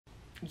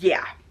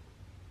yeah,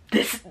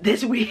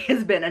 this week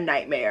has been a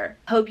nightmare.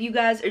 Hope you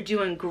guys are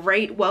doing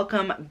great.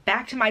 Welcome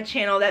back to my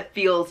channel. That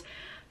feels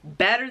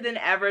better than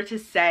ever to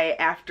say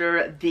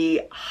after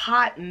the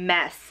hot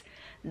mess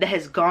that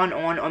has gone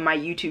on my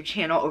YouTube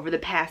channel over the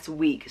past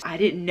week. I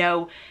didn't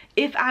know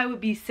if I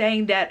would be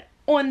saying that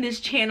on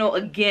this channel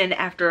again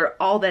after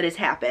all that has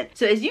happened.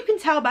 So as you can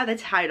tell by the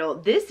title,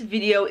 this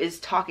video is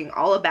talking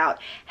all about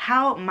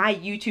how my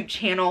YouTube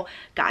channel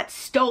got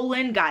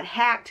stolen, got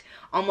hacked,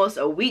 almost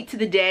a week to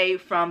the day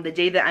from the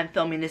day that I'm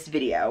filming this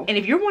video. And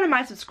if you're one of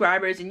my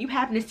subscribers and you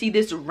happen to see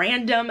this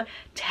random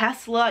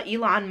Tesla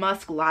Elon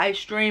Musk live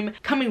stream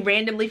coming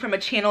randomly from a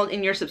channel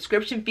in your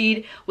subscription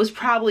feed, was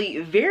probably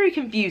very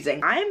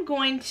confusing. I'm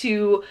going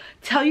to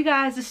tell you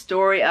guys the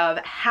story of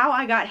how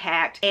I got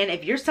hacked, and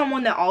if you're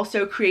someone that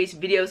also creates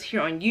videos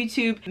here on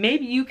YouTube,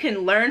 maybe you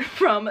can learn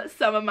from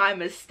some of my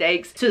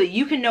mistakes so that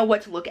you can know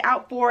what to look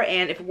out for,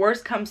 and if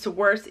worse comes to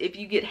worse, if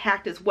you get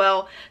hacked as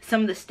well,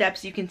 some of the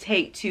steps you can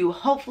take to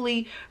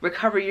hopefully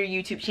recover your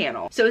YouTube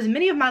channel. So as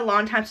many of my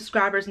longtime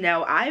subscribers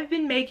know, I've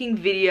been making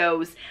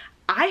videos.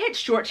 I had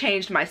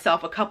shortchanged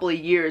myself a couple of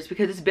years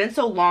because it's been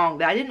so long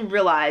that I didn't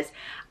realize.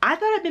 I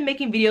thought I'd been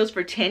making videos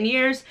for 10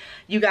 years.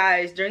 You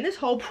guys, during this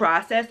whole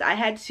process, I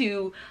had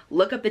to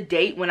look up the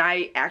date when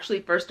I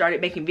actually first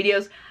started making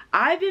videos.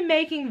 I've been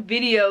making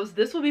videos,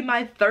 this will be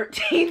my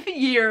 13th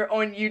year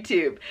on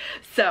YouTube.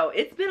 So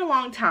it's been a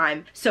long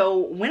time. So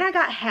when I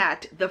got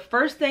hacked, the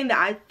first thing that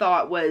I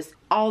thought was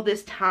all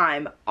this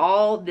time,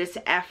 all this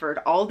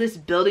effort, all this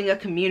building a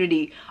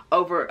community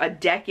over a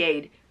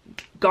decade,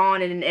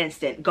 gone in an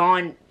instant,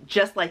 gone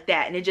just like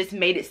that. And it just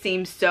made it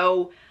seem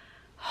so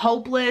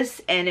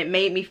hopeless, and it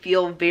made me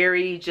feel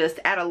very just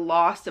at a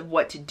loss of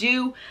what to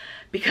do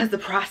because the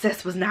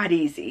process was not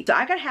easy. So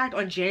I got hacked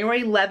on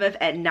January 11th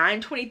at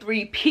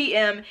 9:23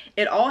 p.m.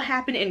 It all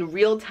happened in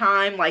real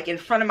time, like in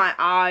front of my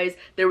eyes.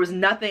 There was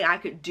nothing I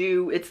could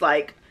do. It's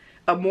like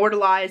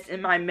immortalized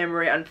in my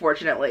memory,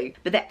 unfortunately.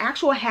 But the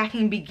actual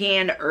hacking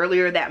began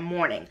earlier that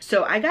morning.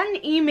 So I got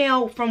an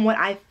email from what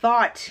I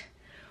thought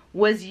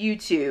was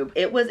YouTube.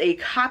 It was a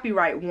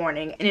copyright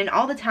warning, and in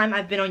all the time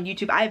I've been on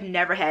YouTube, I've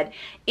never had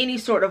any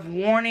sort of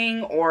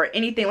warning or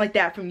anything like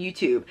that from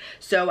YouTube.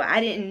 So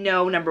I didn't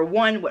know, number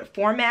one, what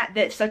format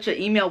that such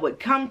an email would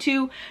come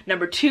to.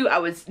 Number two, I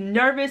was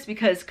nervous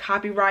because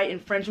copyright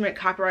infringement,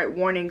 copyright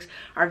warnings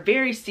are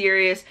very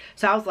serious.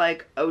 So I was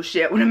like, oh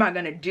shit, what am I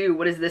gonna do?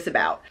 What is this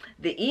about?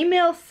 The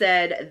email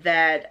said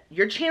that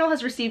your channel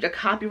has received a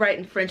copyright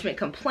infringement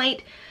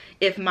complaint.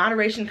 If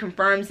moderation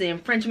confirms the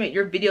infringement,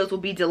 your videos will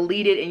be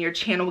deleted and your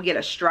channel will get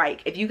a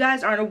strike. If you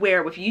guys aren't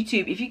aware, with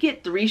YouTube, if you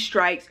get 3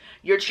 strikes,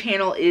 your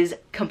channel is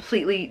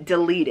completely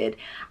deleted.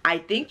 I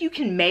think you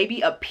can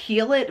maybe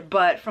appeal it,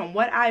 but from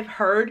what I've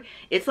heard,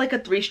 it's like a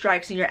 3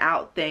 strikes and you're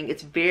out thing.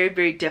 It's very,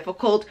 very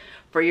difficult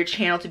for your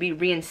channel to be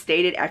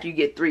reinstated after you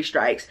get 3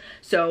 strikes.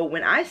 So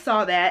when I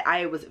saw that,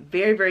 I was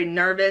very, very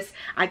nervous.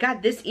 I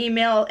got this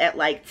email at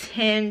like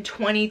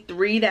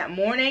 10:23 that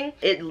morning.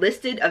 It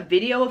listed a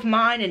video of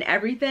mine and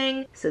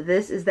everything. So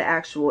this is the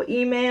actual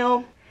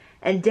email.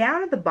 And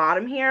down at the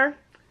bottom here,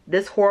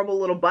 this horrible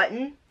little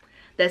button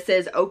that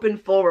says open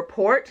full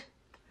report.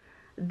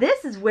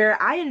 This is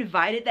where I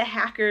invited the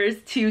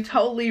hackers to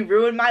totally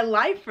ruin my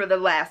life for the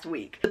last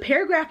week. The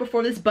paragraph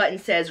before this button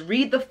says,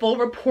 read the full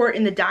report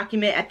in the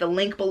document at the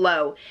link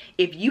below.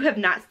 If you have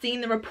not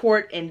seen the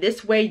report in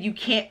this way, you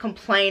can't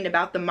complain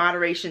about the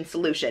moderation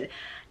solution.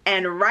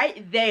 And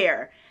right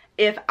there,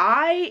 if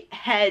I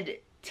had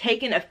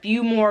taken a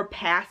few more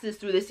passes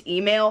through this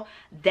email,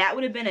 that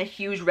would have been a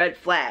huge red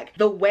flag.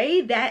 The way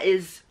that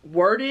is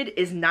worded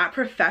is not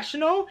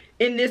professional.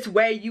 In this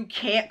way, you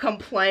can't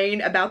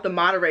complain about the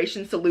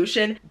moderation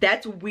solution.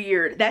 That's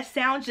weird. That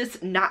sounds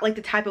just not like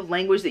the type of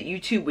language that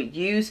YouTube would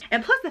use.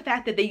 And plus the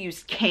fact that they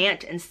use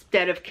can't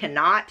instead of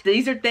cannot.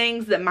 These are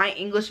things that my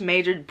English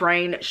majored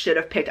brain should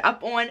have picked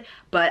up on,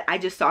 but I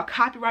just saw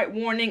copyright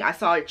warning, I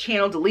saw a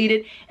channel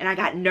deleted, and I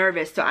got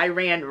nervous. So I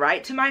ran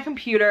right to my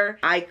computer.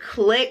 I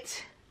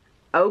clicked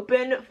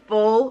open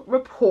full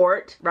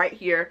report right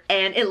here,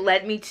 and it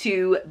led me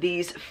to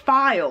these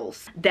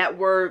files that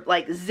were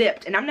like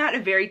zipped. And I'm not a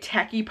very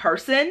techie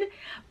person,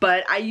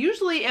 but I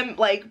usually am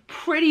like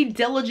pretty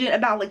diligent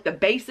about like the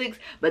basics,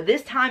 but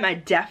this time I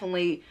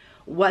definitely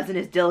wasn't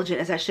as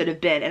diligent as I should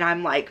have been, and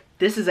I'm like,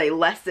 this is a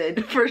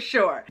lesson for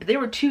sure. There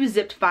were 2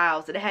 zipped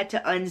files that I had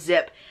to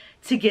unzip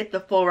to get the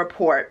full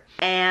report,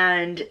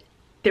 and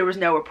there was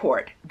no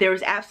report. There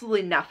was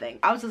absolutely nothing.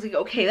 I was just like,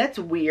 okay, that's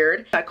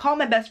weird. I called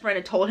my best friend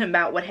and told him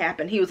about what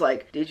happened. He was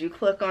like, did you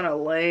click on a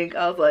link?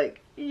 I was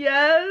like,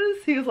 yes.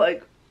 He was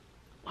like,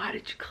 why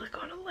did you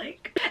click on a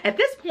link? At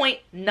this point,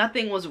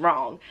 nothing was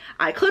wrong.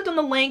 I clicked on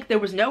the link, there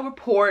was no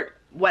report,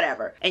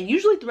 whatever. And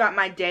usually throughout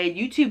my day,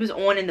 YouTube is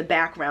on in the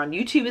background.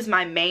 YouTube is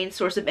my main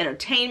source of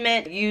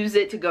entertainment. I use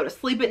it to go to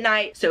sleep at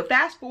night. So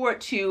fast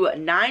forward to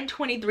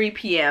 9:23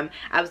 p.m.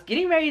 I was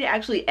getting ready to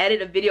actually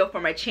edit a video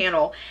for my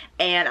channel,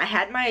 and I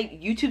had my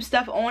YouTube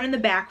stuff on in the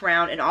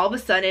background, and all of a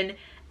sudden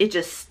it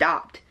just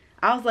stopped.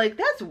 I was like,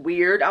 that's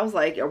weird. I was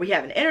like, are we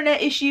having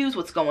internet issues?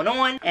 What's going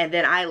on? And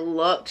then I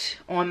looked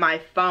on my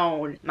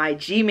phone, my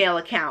Gmail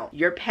account.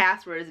 Your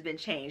password has been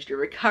changed. Your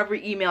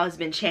recovery email has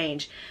been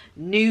changed.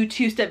 New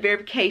two-step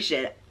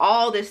verification.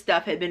 All this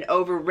stuff had been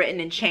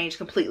overwritten and changed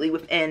completely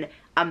within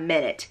a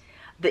minute.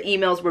 The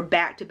emails were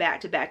back to back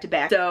to back to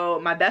back. So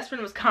my best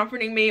friend was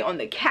comforting me on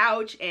the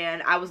couch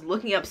and I was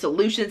looking up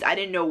solutions. I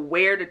didn't know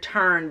where to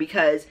turn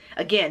because,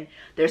 again,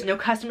 there's no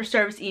customer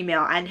service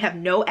email. I have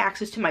no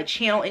access to my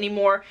channel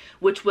anymore,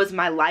 which was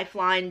my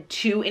lifeline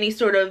to any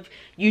sort of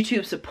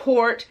YouTube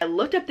support. I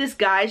looked up this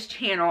guy's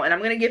channel and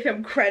I'm gonna give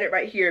him credit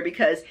right here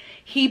because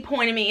he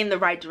pointed me in the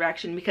right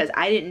direction because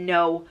I didn't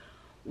know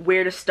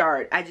where to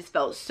start. I just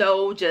felt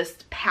so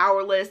just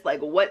powerless, like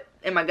what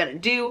am I gonna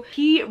do?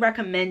 He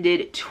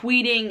recommended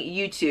tweeting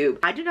YouTube.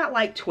 I do not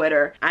like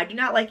Twitter. I do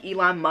not like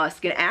Elon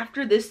Musk, and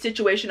after this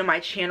situation on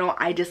my channel,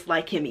 I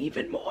dislike him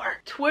even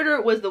more.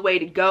 Twitter was the way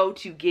to go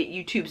to get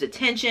YouTube's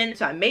attention,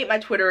 so I made my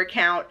Twitter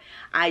account.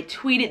 I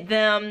tweeted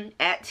them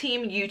at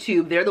Team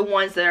YouTube. They're the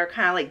ones that are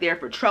kind of like there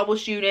for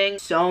troubleshooting.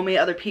 So many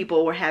other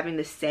people were having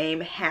the same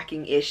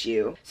hacking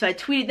issue. So I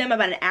tweeted them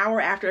about an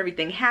hour after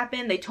everything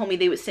happened. They told me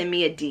they would send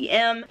me a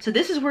DM. So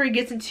this is where it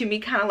gets into me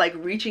kind of like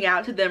reaching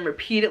out to them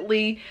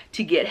repeatedly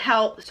to get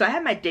help. So I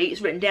have my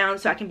dates written down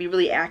so I can be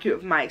really accurate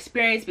with my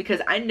experience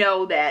because I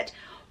know that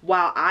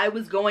while I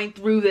was going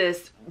through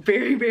this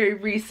very, very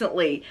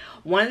recently,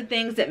 one of the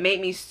things that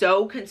made me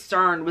so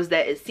concerned was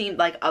that it seemed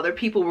like other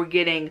people were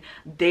getting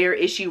their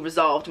issue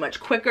resolved much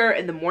quicker,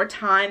 and the more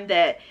time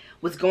that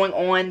was going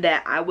on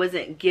that I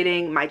wasn't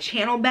getting my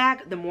channel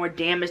back, the more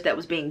damage that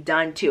was being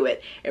done to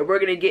it. And we're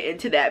gonna get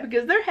into that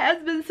because there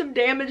has been some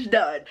damage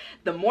done.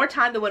 The more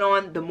time that went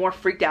on, the more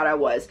freaked out I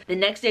was. The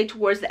next day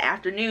towards the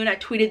afternoon, I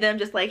tweeted them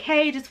just like,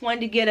 hey, just wanted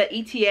to get an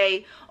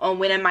ETA on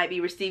when I might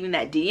be receiving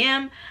that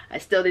DM. I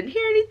still didn't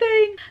hear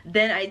anything.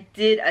 Then I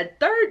did a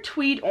third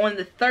tweet on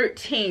the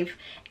 13th,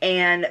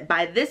 and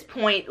by this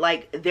point,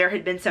 like, there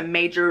had been some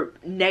major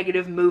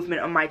negative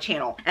movement on my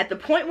channel. At the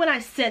point when I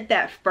sent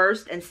that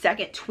first and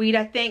second tweet,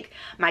 I think,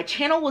 my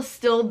channel was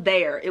still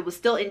there. It was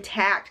still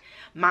intact.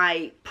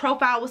 My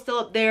profile was still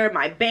up there,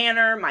 my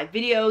banner, my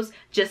videos,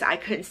 just I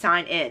couldn't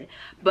sign in.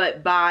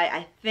 But by,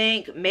 I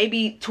think,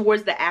 maybe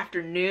towards the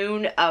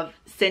afternoon of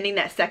sending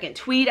that second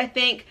tweet, I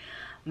think,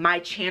 my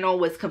channel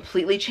was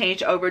completely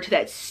changed over to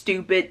that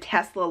stupid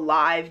Tesla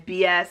Live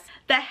BS.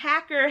 The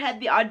hacker had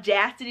the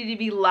audacity to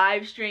be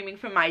live streaming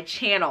from my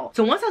channel.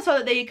 So once I saw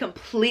that they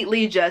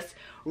completely just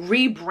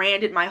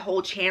rebranded my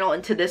whole channel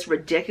into this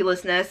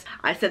ridiculousness,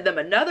 I sent them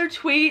another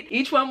tweet.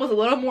 Each one was a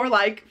little more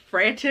like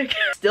frantic.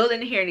 Still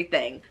didn't hear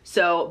anything.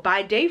 So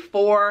by day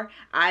 4,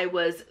 I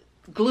was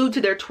glued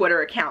to their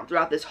Twitter account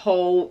throughout this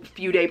whole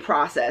few-day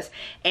process,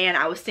 and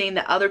I was seeing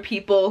that other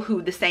people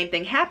who the same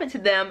thing happened to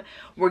them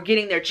were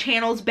getting their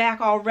channels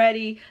back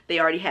already. They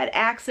already had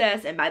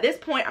access, and by this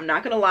point, I'm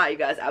not gonna lie, you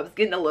guys, I was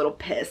getting a little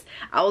pissed.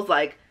 I was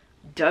like,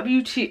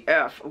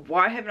 WTF,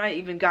 why haven't I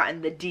even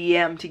gotten the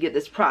DM to get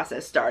this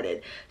process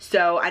started?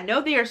 So I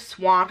know they are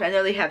swamped, I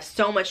know they have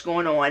so much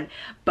going on,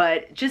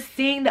 but just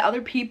seeing that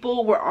other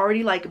people were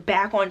already like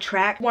back on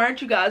track. Why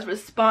aren't you guys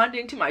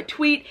responding to my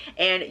tweet?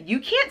 And you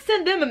can't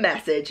send them a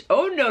message.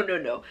 Oh no, no,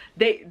 no.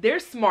 They're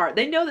smart.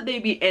 They know that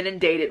they'd be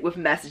inundated with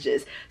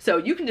messages. So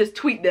you can just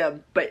tweet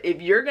them, but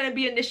if you're gonna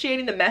be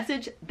initiating the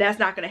message, that's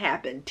not gonna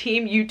happen.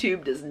 Team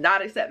YouTube does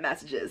not accept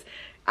messages.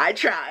 I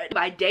tried.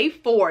 By day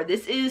 4,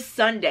 this is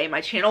Sunday,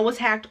 my channel was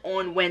hacked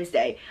on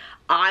Wednesday.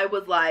 I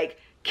was like,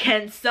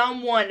 can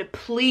someone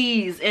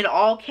please, in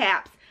all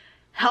caps,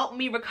 help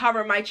me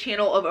recover my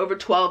channel of over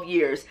 12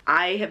 years.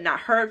 I have not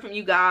heard from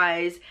you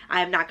guys. I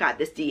have not got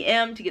this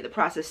DM to get the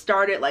process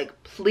started.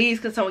 Like,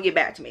 please, can someone get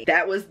back to me?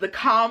 That was the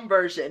calm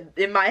version.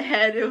 In my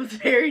head, it was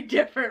very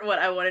different what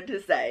I wanted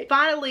to say.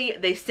 Finally,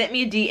 they sent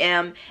me a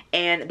DM,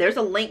 and there's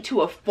a link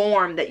to a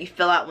form that you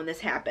fill out when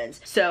this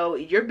happens. So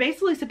you're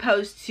basically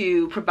supposed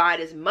to provide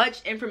as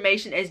much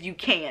information as you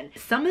can.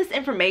 Some of this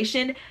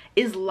information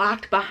is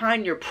locked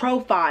behind your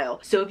profile.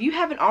 So if you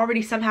haven't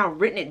already somehow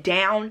written it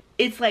down,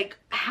 it's like,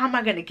 how am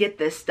I gonna get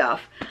this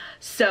stuff?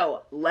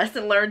 So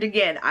lesson learned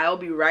again, I'll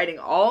be writing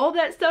all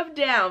that stuff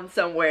down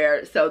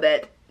somewhere so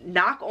that,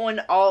 knock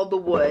on all the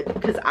wood,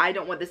 because I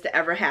don't want this to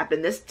ever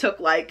happen. This took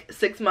like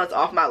 6 months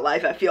off my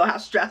life. I feel how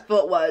stressful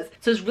it was.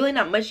 So there's really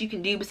not much you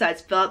can do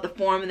besides fill out the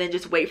form and then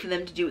just wait for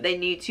them to do what they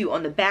need to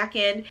on the back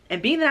end.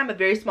 And being that I'm a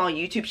very small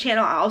YouTube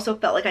channel, I also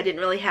felt like I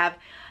didn't really have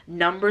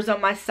numbers on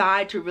my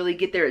side to really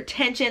get their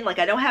attention. Like,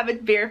 I don't have a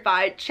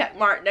verified check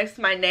mark next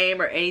to my name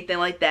or anything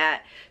like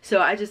that. So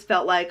I just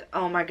felt like,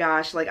 oh my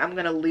gosh, like I'm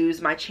gonna lose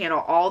my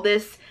channel. All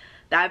this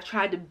that I've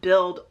tried to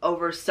build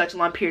over such a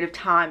long period of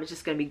time is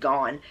just gonna be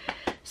gone.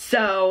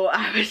 So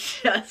I was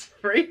just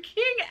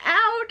freaking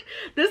out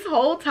this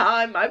whole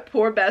time. My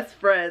poor best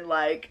friend,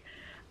 like,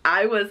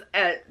 I was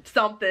at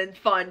something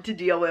fun to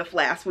deal with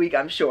last week,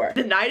 I'm sure.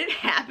 The night it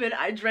happened,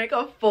 I drank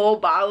a full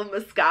bottle of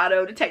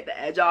Moscato to take the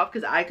edge off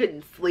because I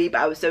couldn't sleep.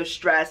 I was so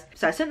stressed.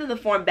 So I sent them the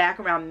form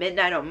back around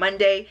midnight on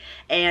Monday,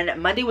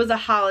 and Monday was a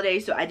holiday,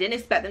 so I didn't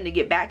expect them to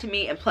get back to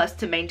me, and plus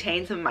to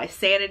maintain some of my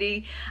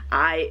sanity,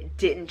 I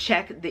didn't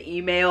check the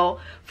email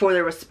for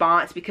the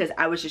response because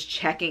I was just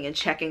checking and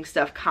checking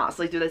stuff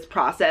constantly through this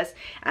process,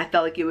 and I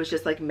felt like it was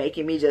just like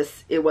making me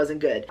it wasn't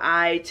good.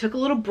 I took a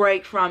little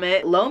break from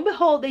it. Lo and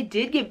behold, they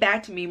did get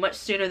back to me much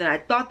sooner than I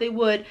thought they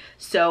would.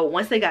 So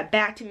once they got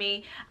back to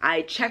me,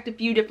 I checked a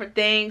few different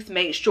things to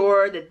make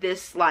sure that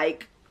this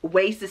like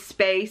waste of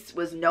space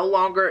was no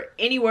longer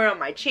anywhere on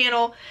my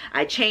channel.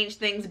 I changed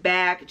things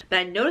back, but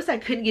I noticed I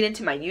couldn't get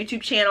into my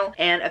YouTube channel,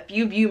 and a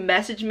few of you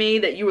messaged me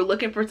that you were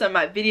looking for some of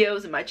my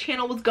videos and my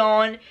channel was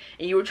gone,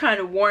 and you were trying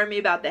to warn me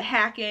about the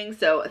hacking.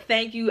 So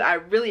thank you, I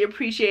really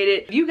appreciate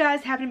it. If you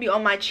guys happen to be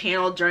on my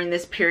channel during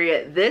this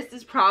period, this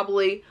is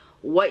probably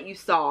what you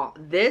saw.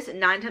 This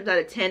 9 times out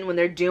of 10 when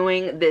they're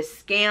doing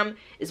this scam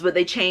is what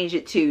they changed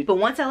it to. But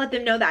once I let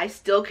them know that I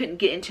still couldn't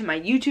get into my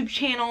YouTube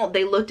channel,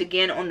 they looked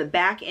again on the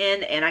back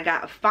end, and I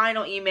got a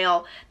final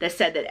email that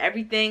said that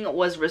everything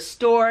was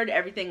restored,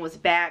 everything was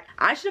back.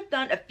 I should have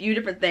done a few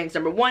different things.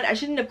 Number one, I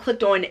shouldn't have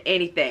clicked on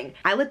anything.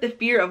 I let the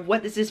fear of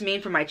what does this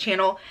mean for my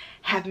channel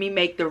have me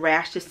make the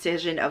rash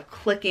decision of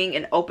clicking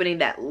and opening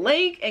that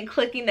link and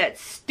clicking that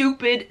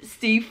stupid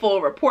see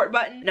full report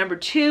button. Number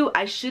two,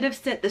 I should have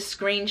sent the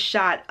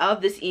screenshot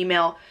of this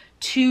email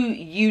to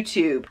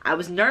YouTube. I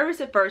was nervous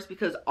at first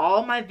because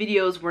all my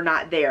videos were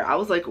not there. I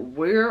was like,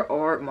 where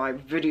are my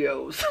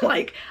videos?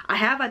 Like, I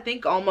have, I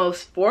think,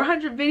 almost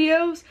 400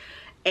 videos,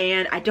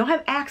 and I don't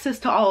have access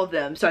to all of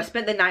them. So I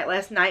spent the night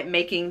last night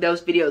making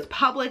those videos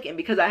public, and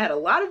because I had a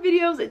lot of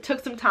videos, it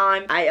took some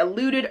time. I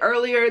alluded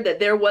earlier that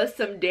there was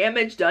some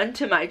damage done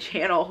to my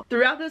channel.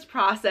 Throughout this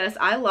process,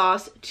 I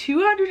lost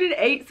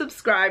 208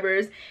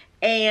 subscribers,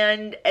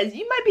 and as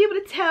you might be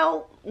able to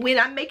tell when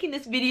I'm making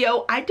this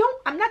video,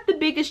 I'm not the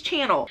biggest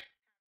channel.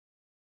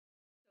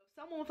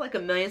 Someone with like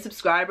 1 million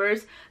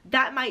subscribers,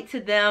 that might to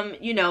them,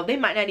 you know, they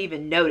might not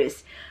even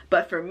notice.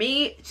 But for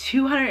me,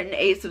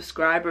 208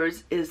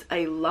 subscribers is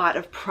a lot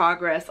of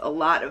progress, a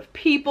lot of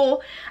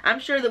people. I'm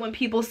sure that when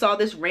people saw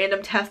this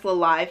random Tesla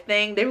live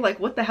thing, they were like,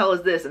 what the hell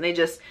is this? And they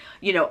just,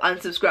 you know,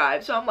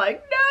 unsubscribed. So I'm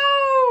like,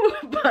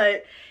 no!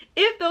 But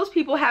if those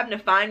people happen to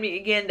find me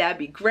again, that'd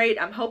be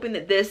great. I'm hoping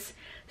that this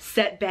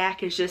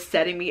setback is just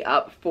setting me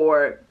up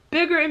for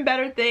bigger and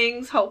better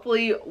things,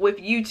 hopefully with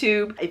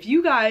YouTube. If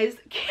you guys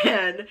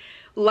can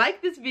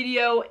like this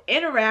video,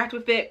 interact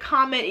with it,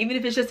 comment, even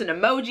if it's just an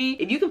emoji.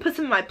 If you can put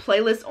some of my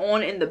playlists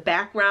on in the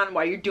background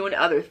while you're doing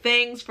other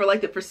things for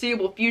like the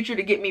foreseeable future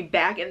to get me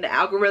back in the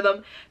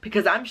algorithm,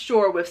 because I'm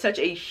sure with such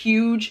a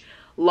huge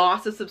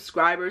loss of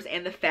subscribers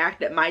and the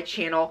fact that my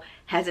channel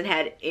hasn't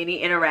had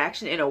any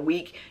interaction in a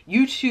week,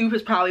 YouTube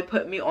has probably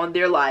put me on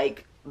their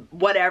like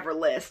whatever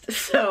list.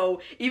 So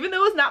even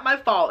though it's not my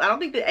fault, I don't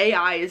think the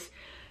AI is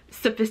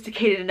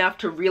sophisticated enough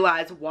to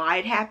realize why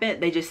it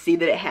happened. They just see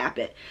that it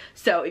happened.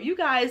 So if you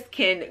guys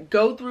can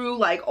go through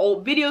like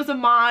old videos of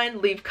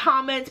mine, leave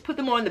comments, put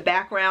them on in the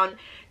background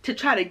to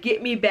try to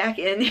get me back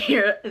in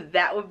here,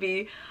 that would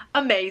be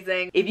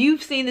amazing. If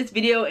you've seen this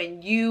video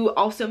and you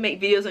also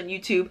make videos on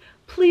YouTube,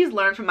 please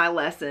learn from my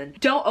lesson.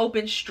 Don't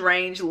open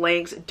strange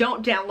links.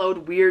 Don't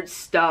download weird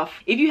stuff.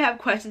 If you have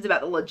questions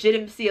about the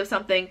legitimacy of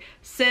something,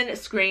 send a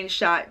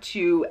screenshot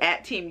to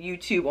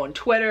 @TeamYouTube on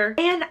Twitter.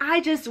 And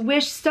I just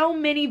wish so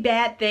many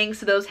bad things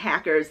to those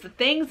hackers. The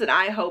things that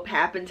I hope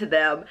happen to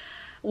them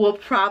will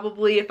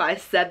probably, if I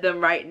said them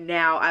right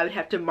now, I would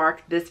have to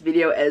mark this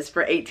video as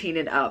for 18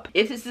 and up.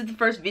 If this is the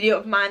first video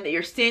of mine that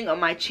you're seeing on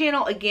my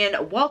channel,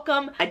 again,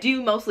 welcome. I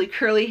do mostly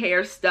curly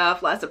hair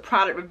stuff, lots of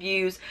product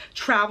reviews,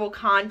 travel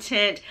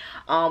content,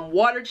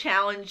 water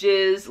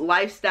challenges,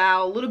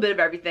 lifestyle, a little bit of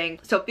everything.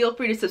 So feel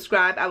free to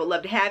subscribe. I would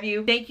love to have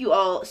you. Thank you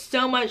all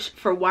so much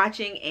for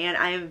watching, and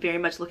I am very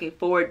much looking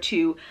forward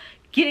to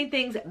getting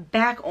things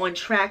back on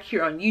track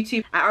here on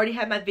YouTube. I already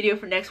have my video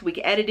for next week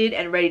edited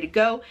and ready to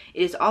go.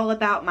 It is all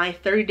about my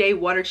 30-day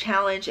water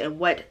challenge and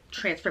what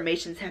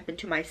transformations happen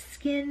to my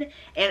skin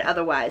and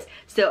otherwise.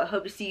 So I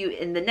hope to see you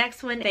in the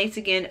next one. Thanks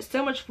again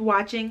so much for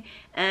watching,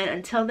 and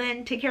until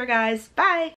then, take care guys. Bye!